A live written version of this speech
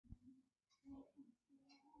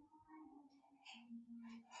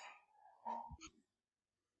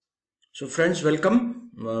So friends,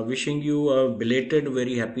 welcome. Wishing you a belated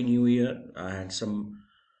very happy new year. I had some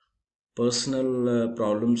personal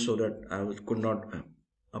problems so that could not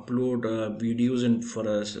upload videos in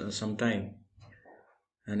for some time.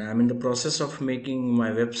 And I'm in the process of making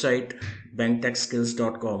my website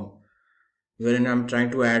banktechskills.com, wherein I'm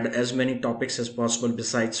trying to add as many topics as possible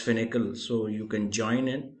besides Finacle, so you can join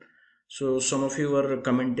in. So some of you were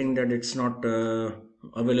commenting that it's not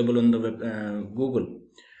available on the web, Google.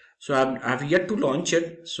 So I've yet to launch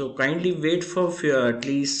it. So kindly wait for at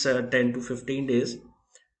least 10 to 15 days.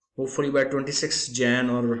 Hopefully by 26th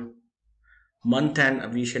Jan or month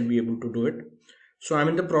end we shall be able to do it. So I'm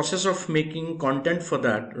in the process of making content for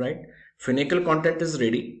that, right? Finacle content is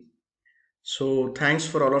ready. So thanks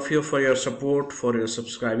for all of you for your support, for your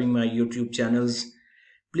subscribing my YouTube channels.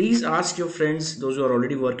 Please ask your friends, those who are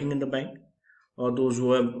already working in the bank or those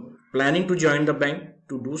who are planning to join the bank,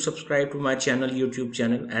 to do subscribe to my channel, YouTube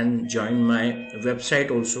channel, and join my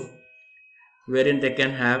website also, wherein they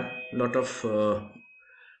can have a lot of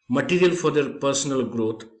material for their personal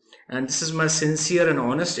growth. And this is my sincere and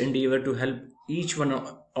honest endeavor to help each one,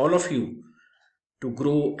 all of you, to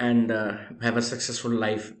grow and have a successful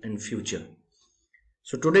life in future.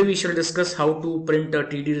 So today we shall discuss how to print a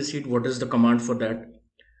TD receipt. What is the command for that?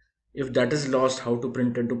 If that is lost, how to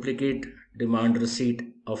print a duplicate demand receipt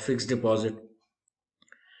of fixed deposit,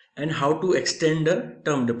 and how to extend a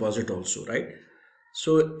term deposit also, right?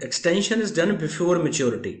 So extension is done before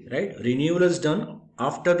maturity, right? Renewal is done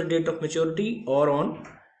after the date of maturity or on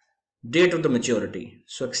date of the maturity.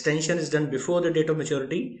 So extension is done before the date of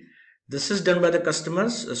maturity. This is done by the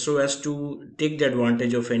customers so as to take the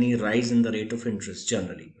advantage of any rise in the rate of interest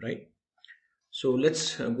generally, right? So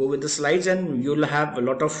let's go with the slides, and you'll have a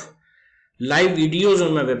lot of live videos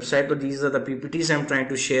on my website. But these are the PPTs I'm trying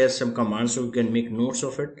to share, some commands so you can make notes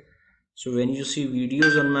of it. So when you see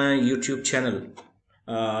videos on my YouTube channel,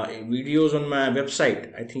 videos on my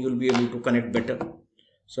website, I think you'll be able to connect better.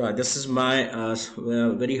 So this is my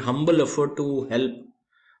very humble effort to help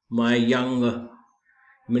my young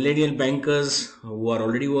millennial bankers who are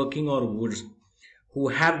already working or who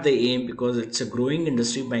have the aim, because it's a growing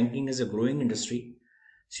industry. Banking is a growing industry,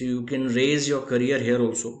 so you can raise your career here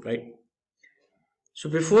also, right? So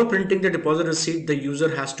before printing the deposit receipt, the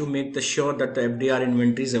user has to make sure that the FDR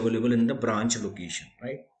inventory is available in the branch location,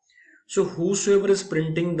 right? So whosoever is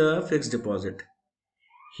printing the fixed deposit,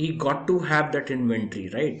 he got to have that inventory,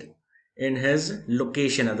 right, in his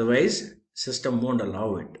location. Otherwise, system won't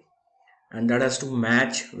allow it, and that has to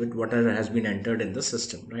match with whatever has been entered in the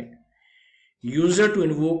system, right? User to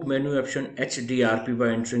invoke menu option HDRP by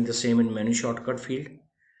entering the same in menu shortcut field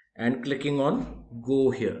and clicking on go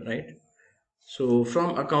here, right? So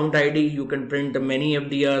from account ID, you can print the many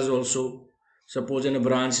FDRs also. Suppose in a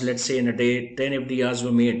branch, let's say in a day, 10 FDRs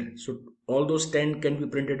were made. So all those 10 can be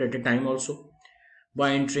printed at a time also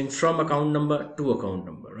by entering from account number to account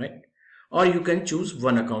number, right? Or you can choose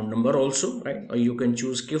one account number also, right? Or you can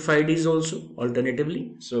choose KIF IDs also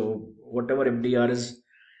alternatively. So whatever FDR is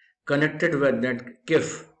connected with that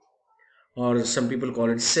KIF, or some people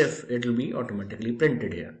call it SIF, it will be automatically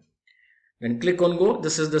printed here. Then click on go.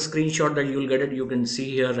 This is the screenshot that you'll get it. You can see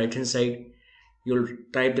here right hand side, you'll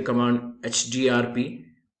type the command HDRP,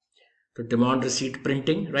 the demand receipt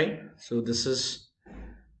printing, right? So this is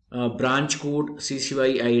branch code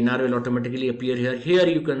CCY INR will automatically appear here. Here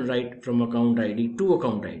you can write from account ID to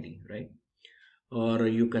account ID, right? Or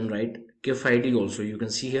you can write KIF ID also. You can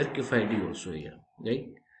see here KIF ID also here, right?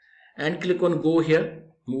 And click on go here.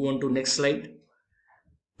 Move on to next slide.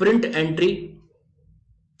 Print entry.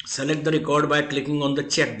 Select the record by clicking on the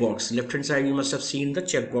checkbox. Left hand side, you must have seen the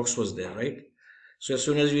checkbox was there, right? So as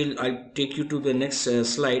soon as I take you to the next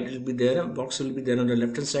slide, it will be there. A box will be there on the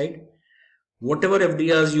left hand side. Whatever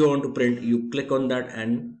FDRs you want to print, you click on that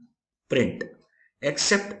and print.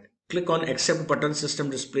 Accept. Click on accept button. System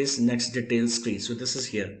displays next detail screen. So this is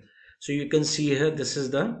here. So you can see here, this is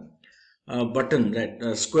the button, right?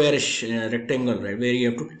 Squarish rectangle, right? Where you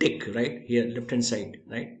have to tick, right? Here, left hand side,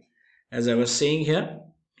 right? As I was saying here,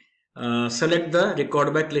 select the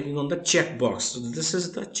record by clicking on the checkbox. So this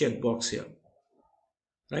is the checkbox here,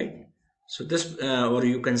 right? So this, or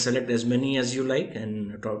you can select as many as you like,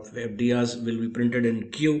 and top FDRs will be printed in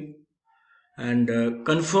queue. And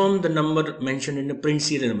confirm the number mentioned in the print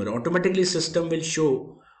serial number. Automatically system will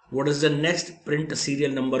show what is the next print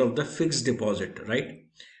serial number of the fixed deposit, right?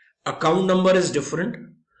 Account number is different.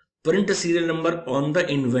 Print serial number on the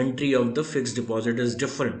inventory of the fixed deposit is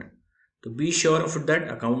different. To be sure of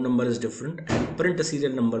that, account number is different and print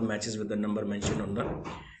serial number matches with the number mentioned on the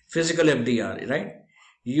physical FDR, right?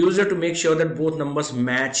 User to make sure that both numbers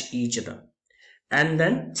match each other, and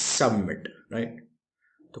then submit, right?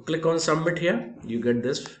 So click on submit here, you get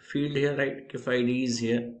this field here, right? If ID is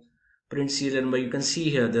here, print serial number, you can see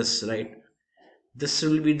here this, right? This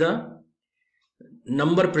will be the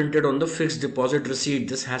number printed on the fixed deposit receipt.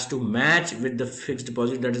 This has to match with the fixed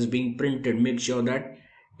deposit that is being printed. Make sure that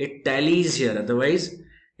it tallies here, otherwise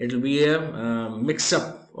it will be a mix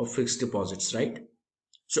up of fixed deposits, right?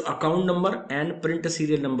 So account number and print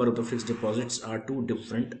serial number of the fixed deposits are two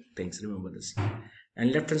different things, remember this.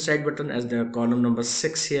 And left hand side button as the column number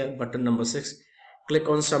 6 here, button number 6, click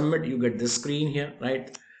on submit, you get this screen here,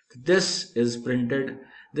 right? This is printed.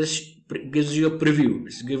 This gives you a preview.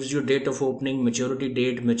 It gives you date of opening, maturity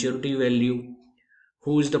date, maturity value,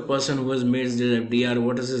 who is the person who has made the FDR,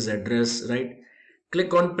 what is his address, right?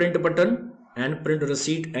 Click on print button and print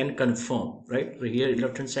receipt and confirm, right? So here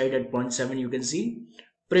left hand side at point 7 you can see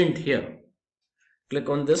print here. Click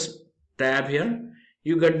on this tab here,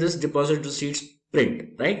 you get this deposit receipts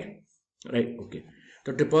print, right? Okay.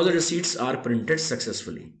 The deposit receipts are printed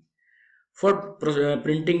successfully. For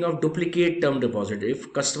printing of duplicate term deposit,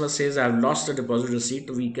 if customer says I have lost the deposit receipt,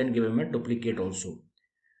 we can give him a duplicate also.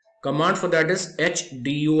 Command for that is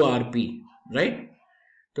HDURP, right?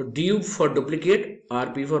 So DU for duplicate,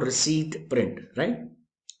 RP for receipt print, right?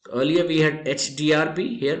 Earlier we had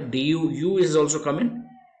HDRP, here DU is also coming.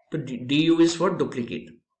 So DU is for duplicate.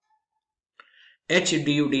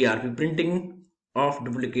 HDUDRP, printing of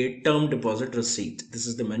duplicate term deposit receipt. This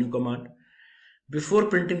is the menu command. Before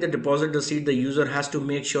printing the deposit receipt, the user has to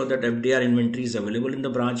make sure that FDR inventory is available in the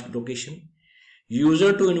branch location.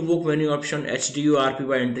 User to invoke menu option HDURP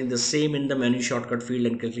by entering the same in the menu shortcut field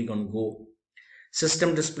and clicking on go.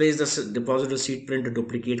 System displays the deposit receipt print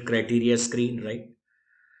duplicate criteria screen, right?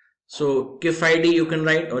 So KIF ID you can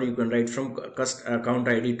write, or you can write from account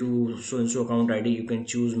ID to so and so account ID. You can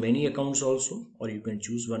choose many accounts also, or you can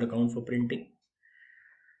choose one account for printing.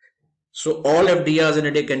 So all FDRs in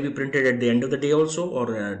a day can be printed at the end of the day also,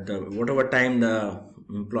 or at whatever time the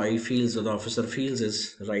employee feels or the officer feels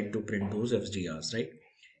is right to print those FDRs, right?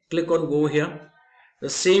 Click on go here. The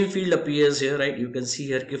same field appears here, right? You can see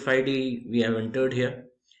here KIF ID we have entered here,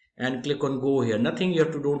 and click on go here. Nothing you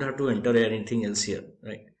don't have to enter anything else here,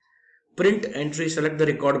 right? Print entry, select the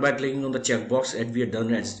record by clicking on the checkbox as we have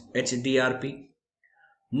done as HDRP.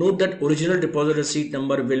 Note that original deposit receipt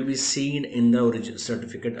number will be seen in the original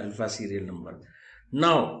certificate alpha serial number.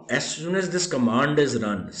 Now, as soon as this command is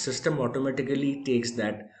run, system automatically takes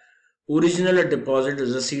that original deposit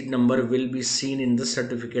receipt number will be seen in the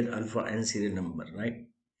certificate alpha and serial number, right?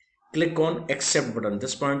 Click on accept button.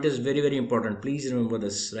 This point is very, very important. Please remember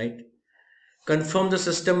this, right? Confirm the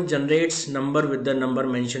system generates number with the number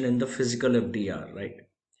mentioned in the physical FDR, right?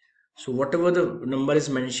 So whatever the number is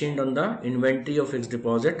mentioned on the inventory of fixed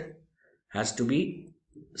deposit has to be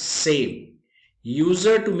same.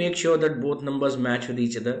 User to make sure that both numbers match with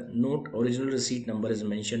each other. Note original receipt number is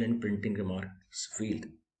mentioned in printing remarks field.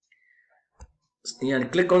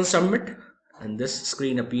 And click on submit, and this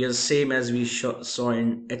screen appears same as we saw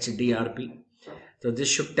in HDRP. So this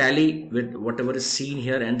should tally with whatever is seen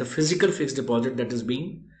here, and the physical fixed deposit that is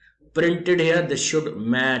being printed here, this should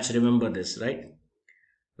match. Remember this, right?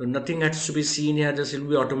 So nothing has to be seen here. This will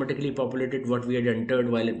be automatically populated what we had entered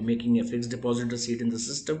while making a fixed deposit receipt in the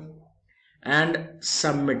system, and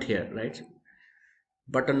submit here, right?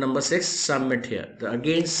 Button number 6, submit here.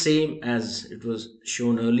 Again same as it was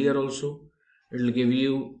shown earlier also. It will give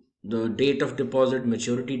you the date of deposit,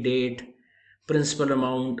 maturity date, principal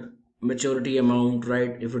amount, maturity amount,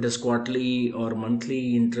 right? If it is quarterly or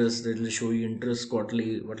monthly interest, it will show you interest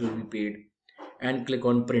quarterly, what will be paid, and click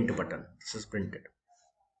on print button. This is printed.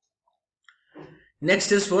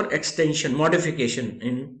 Next is for extension modification.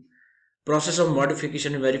 In process of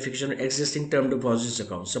modification and verification of existing term deposits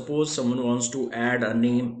account. Suppose someone wants to add a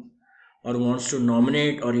name, or wants to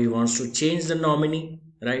nominate, or he wants to change the nominee,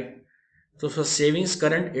 right? So for savings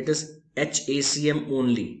current it is HACM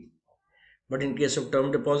only, but in case of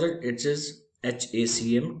term deposit it is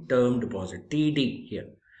HACM term deposit TD here.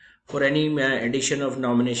 For any addition of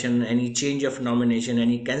nomination, any change of nomination,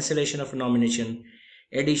 any cancellation of nomination,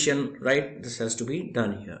 addition, right, this has to be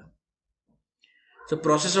done here. So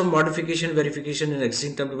process of modification, verification in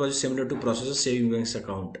existing term deposit is similar to process of savings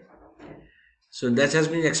account. So that has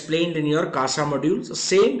been explained in your CASA module. So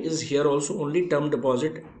same is here also, only term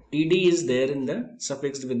deposit TD is there in the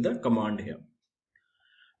suffixed with the command here.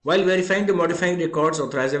 While verifying the modifying records,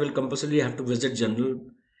 authorizer will compulsorily have to visit general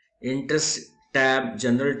interest tab,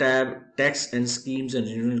 general tab, tax and schemes and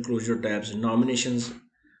renewal closure tabs, nominations,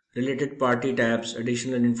 related party tabs,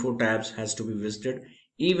 additional info tabs has to be visited.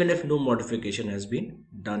 even if no modification has been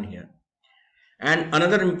done here. And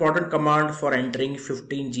another important command for entering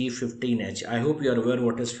 15G, 15H. I hope you are aware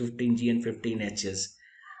what is 15G and 15H is.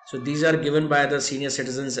 So these are given by the senior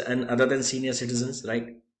citizens and other than senior citizens,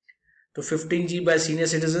 right? So 15G by senior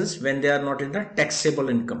citizens when they are not in the taxable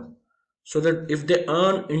income. So that if they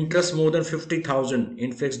earn interest more than 50,000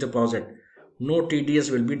 in fixed deposit, no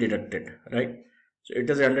TDS will be deducted, right? So it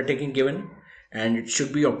is an undertaking given and it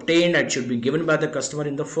should be obtained and should be given by the customer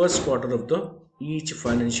in the first quarter of the each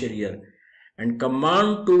financial year. And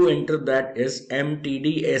command to enter that is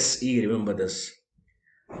MTDSE. Remember this.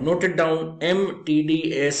 Note it down,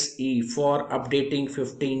 MTDSE for updating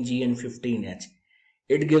 15G and 15H.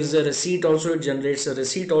 It gives a receipt also, it generates a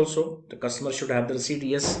receipt also. The customer should have the receipt.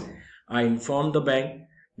 Yes, I informed the bank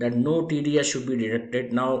that no TDS should be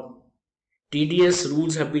deducted. Now, TDS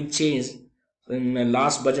rules have been changed in the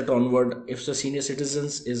last budget onward. If the senior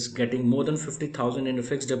citizens is getting more than 50,000 in a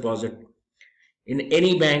fixed deposit, in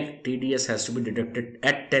any bank, TDS has to be deducted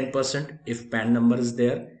at 10% if PAN number is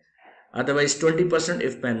there. Otherwise, 20%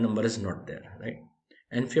 if PAN number is not there, right?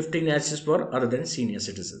 And 15H is for other than senior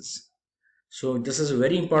citizens. So this is a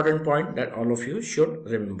very important point that all of you should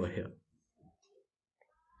remember here.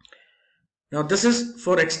 Now this is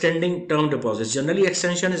for extending term deposits. Generally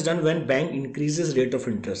extension is done when bank increases rate of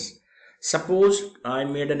interest. Suppose I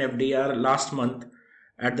made an FDR last month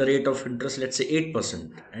at the rate of interest, let's say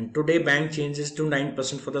 8%, and today bank changes to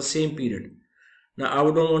 9% for the same period. Now I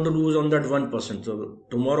don't want to lose on that 1%. So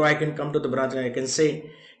tomorrow I can come to the branch and I can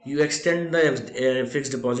say you extend the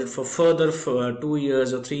fixed deposit for further for 2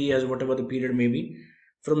 years or 3 years, whatever the period may be.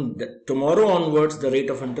 From tomorrow onwards, the rate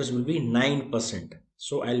of interest will be 9%.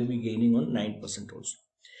 So I'll be gaining on 9% also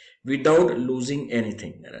without losing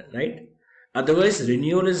anything, right? Otherwise,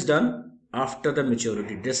 renewal is done after the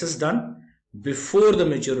maturity. This is done before the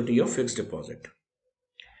maturity of fixed deposit.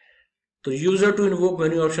 So user to invoke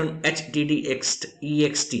menu option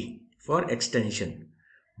HDDEXT for extension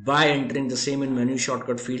by entering the same in menu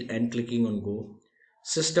shortcut field and clicking on go.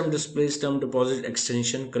 System displays term deposit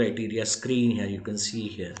extension criteria screen here. You can see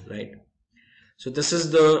here, right? So this is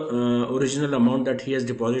the original amount that he has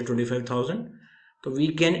deposited, 25,000. So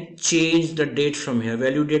we can change the date from here.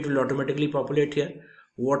 Value date will automatically populate here.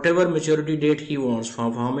 Whatever maturity date he wants,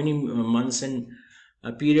 for how many months and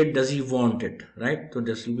period does he want it, right? So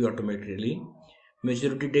this will be automatically,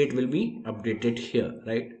 maturity date will be updated here,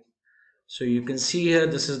 right? So you can see here,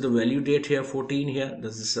 this is the value date here, 14 here.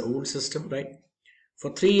 This is the old system, right?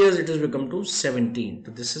 For 3 years it has become to 17.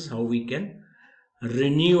 So this is how we can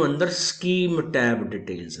renew under scheme tab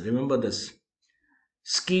details. Remember this,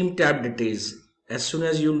 scheme tab details. As soon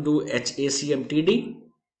as you'll do HACMTD,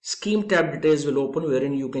 scheme tab details will open,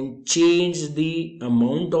 wherein you can change the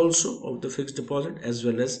amount also of the fixed deposit as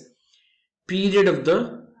well as period of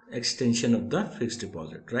the extension of the fixed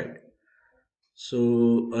deposit, right?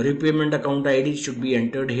 So a repayment account ID should be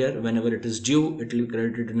entered here. Whenever it is due, it will be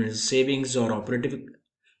credited in his savings or operative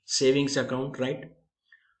savings account, right?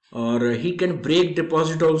 Or he can break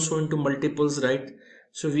deposit also into multiples, right?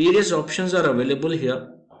 So various options are available here,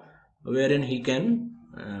 wherein he can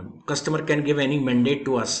customer can give any mandate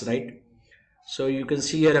to us, right? So you can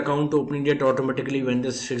see here account opening date automatically when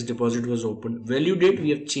this fixed deposit was opened. Value date we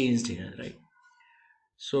have changed here, right?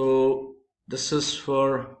 So this is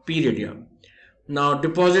for period here. Now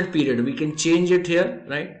deposit period we can change it here,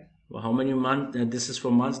 right? How many months? This is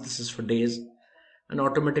for months, this is for days, and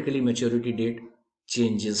automatically maturity date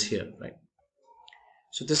changes here, right?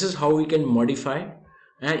 So this is how we can modify.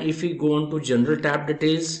 And if we go on to general tab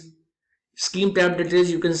details, scheme tab details,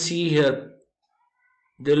 you can see here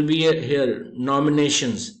there will be here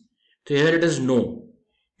nominations. So here it is no.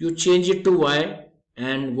 You change it to Y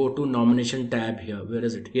and go to nomination tab here. Where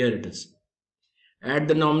is it? Here it is. Add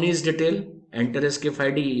the nominee's detail, enter SKF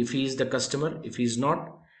ID if he is the customer. If he is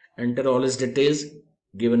not, enter all his details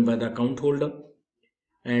given by the account holder,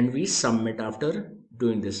 and we submit after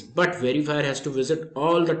doing this. But verifier has to visit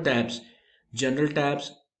all the tabs, general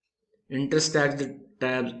tabs, interest tabs,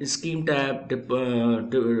 scheme tab,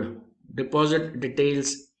 deposit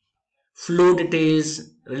details, flow details,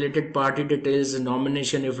 related party details,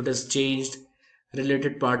 nomination if it is changed,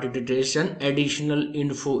 related party details, and additional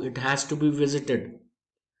info. It has to be visited,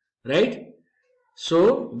 right?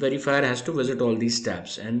 So verifier has to visit all these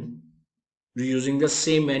tabs, and we're using the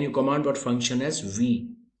same menu command but function as V.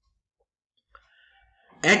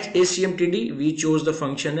 At HACMTD we chose the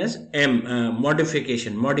function as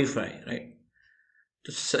modification, modify, right?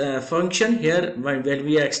 So, function here when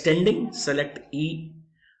we are extending, select E,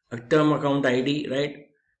 a term account ID, right?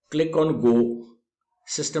 Click on go.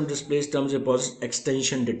 System displays terms deposit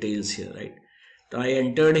extension details here, right? I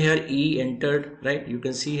entered here E, entered, right? You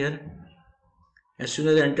can see here. As soon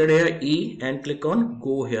as I entered here E and click on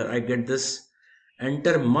go here, I get this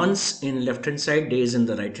enter months in left hand side, days in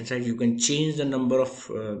the right hand side. You can change the number of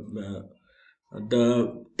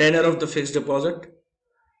the tenor of the fixed deposit.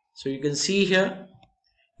 So you can see here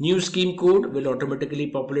new scheme code will automatically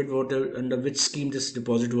populate under which scheme this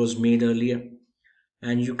deposit was made earlier.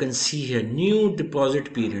 And you can see here new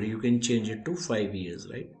deposit period. You can change it to 5 years,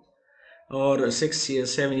 right? Or 6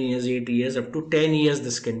 years, 7 years, 8 years, up to 10 years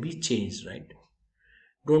this can be changed, right?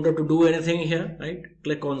 Don't have to do anything here, right?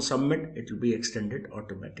 Click on submit, it will be extended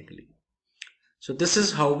automatically. So this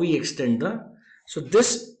is how we extend so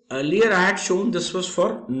this earlier I had shown this was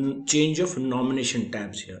for change of nomination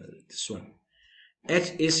tabs here, this one.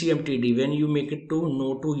 HACMTD, when you make it to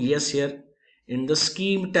no to yes here in the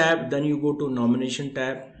scheme tab, then you go to nomination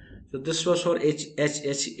tab. So this was for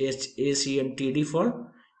HACMTD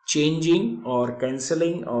for changing or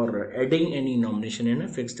cancelling or adding any nomination in a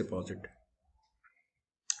fixed deposit.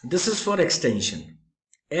 This is for extension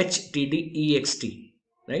HTDEXT,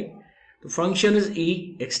 right? The function is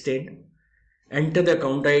E extend. Enter the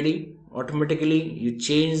account ID. Automatically you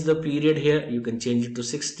change the period here. You can change it to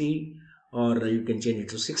 60 or you can change it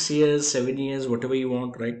to 6 years, 7 years, whatever you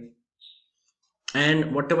want, right?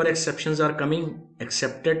 And whatever exceptions are coming,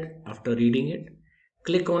 accepted after reading it.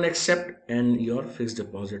 Click on accept and your fixed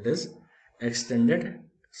deposit is extended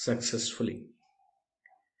successfully.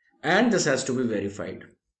 And this has to be verified,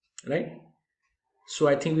 right? So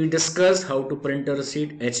I think we discussed how to print a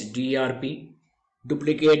receipt HDRP,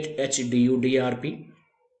 duplicate HDURP,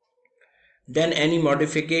 then any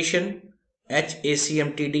modification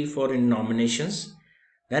HACMTD for in nominations,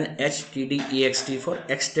 then HTDEXT for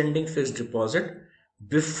extending fixed deposit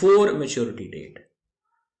before maturity date.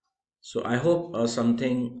 So I hope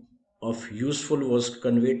something of useful was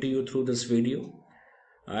conveyed to you through this video.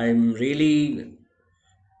 I'm really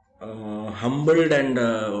humbled and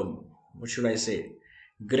what should I say,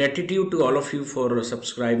 gratitude to all of you for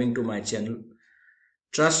subscribing to my channel.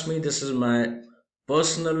 Trust me, this is my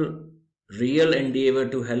personal real endeavor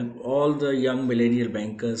to help all the young millennial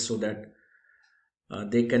bankers so that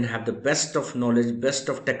they can have the best of knowledge, best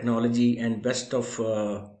of technology, and best of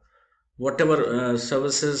whatever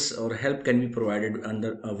services or help can be provided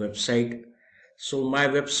under a website. So my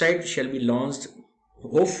website shall be launched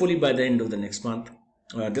hopefully by the end of the next month,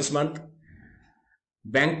 this month,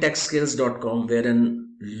 banktechskills.com, wherein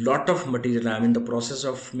lot of material, I'm in the process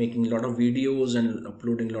of making a lot of videos and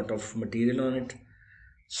uploading a lot of material on it,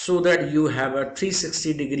 so that you have a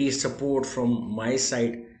 360-degree support from my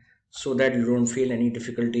side, so that you don't feel any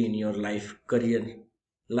difficulty in your life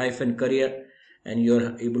and career, and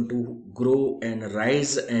you're able to grow and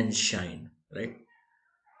rise and shine, right?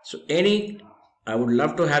 So I would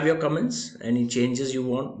love to have your comments, any changes you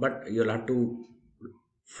want, but you'll have to,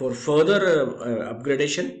 for further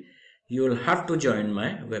upgradation, you will have to join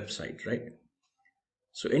my website, right?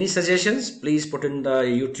 So any suggestions, please put in the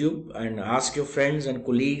YouTube and ask your friends and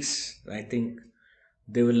colleagues. I think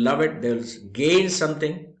they will love it. They'll gain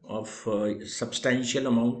something of substantial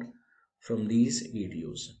amount from these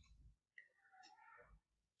videos.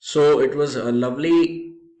 So it was a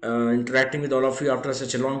lovely interacting with all of you after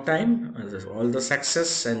such a long time. All the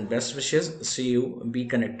success and best wishes. See you. Be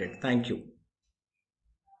connected. Thank you.